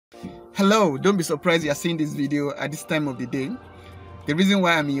Hello, don't be surprised you are seeing this video at this time of the day. The reason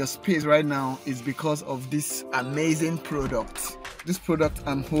why I'm in your space right now is because of this amazing product. This product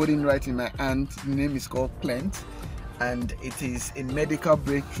I'm holding right in my hand, the name is called Plant, and it is a medical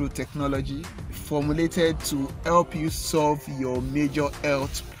breakthrough technology formulated to help you solve your major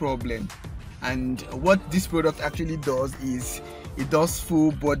health problem. And what this product actually does is it does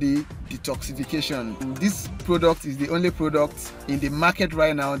full body detoxification. And this product is the only product in the market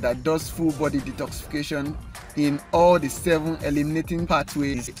right now that does full body detoxification in all the 7 eliminating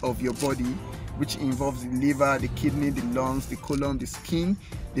pathways of your body, which involves the liver, the kidney, the lungs, the colon, the skin,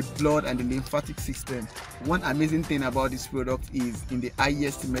 the blood, and the lymphatic system. One amazing thing about this product is in the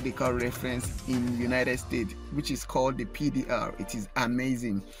highest medical reference in the United States, which is called the PDR. It is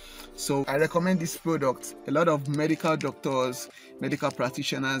amazing. So I recommend this product. A lot of medical doctors, medical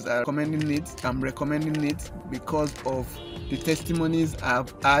practitioners are recommending it. I'm recommending it because of the testimonies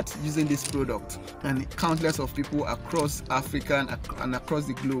I've had using this product, and countless of people across Africa and across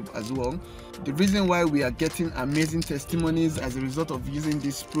the globe as well. The reason why we are getting amazing testimonies as a result of using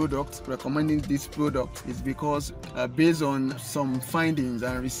this product, recommending this product, is because based on some findings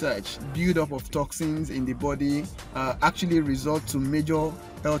and research, build-up of toxins in the body actually result to major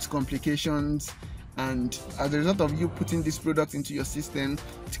health complications. And as a result of you putting this product into your system,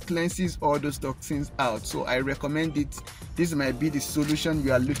 it cleanses all those toxins out. So I recommend it. This might be the solution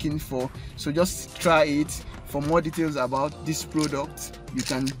you are looking for. So just try it. For more details about this product, you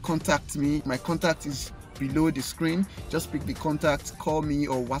can contact me. My contact is below the screen. Just pick the contact, call me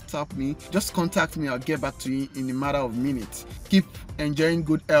or WhatsApp me. Just contact me. I'll get back to you in a matter of minutes. Keep enjoying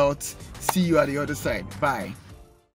good health. See you at the other side. Bye.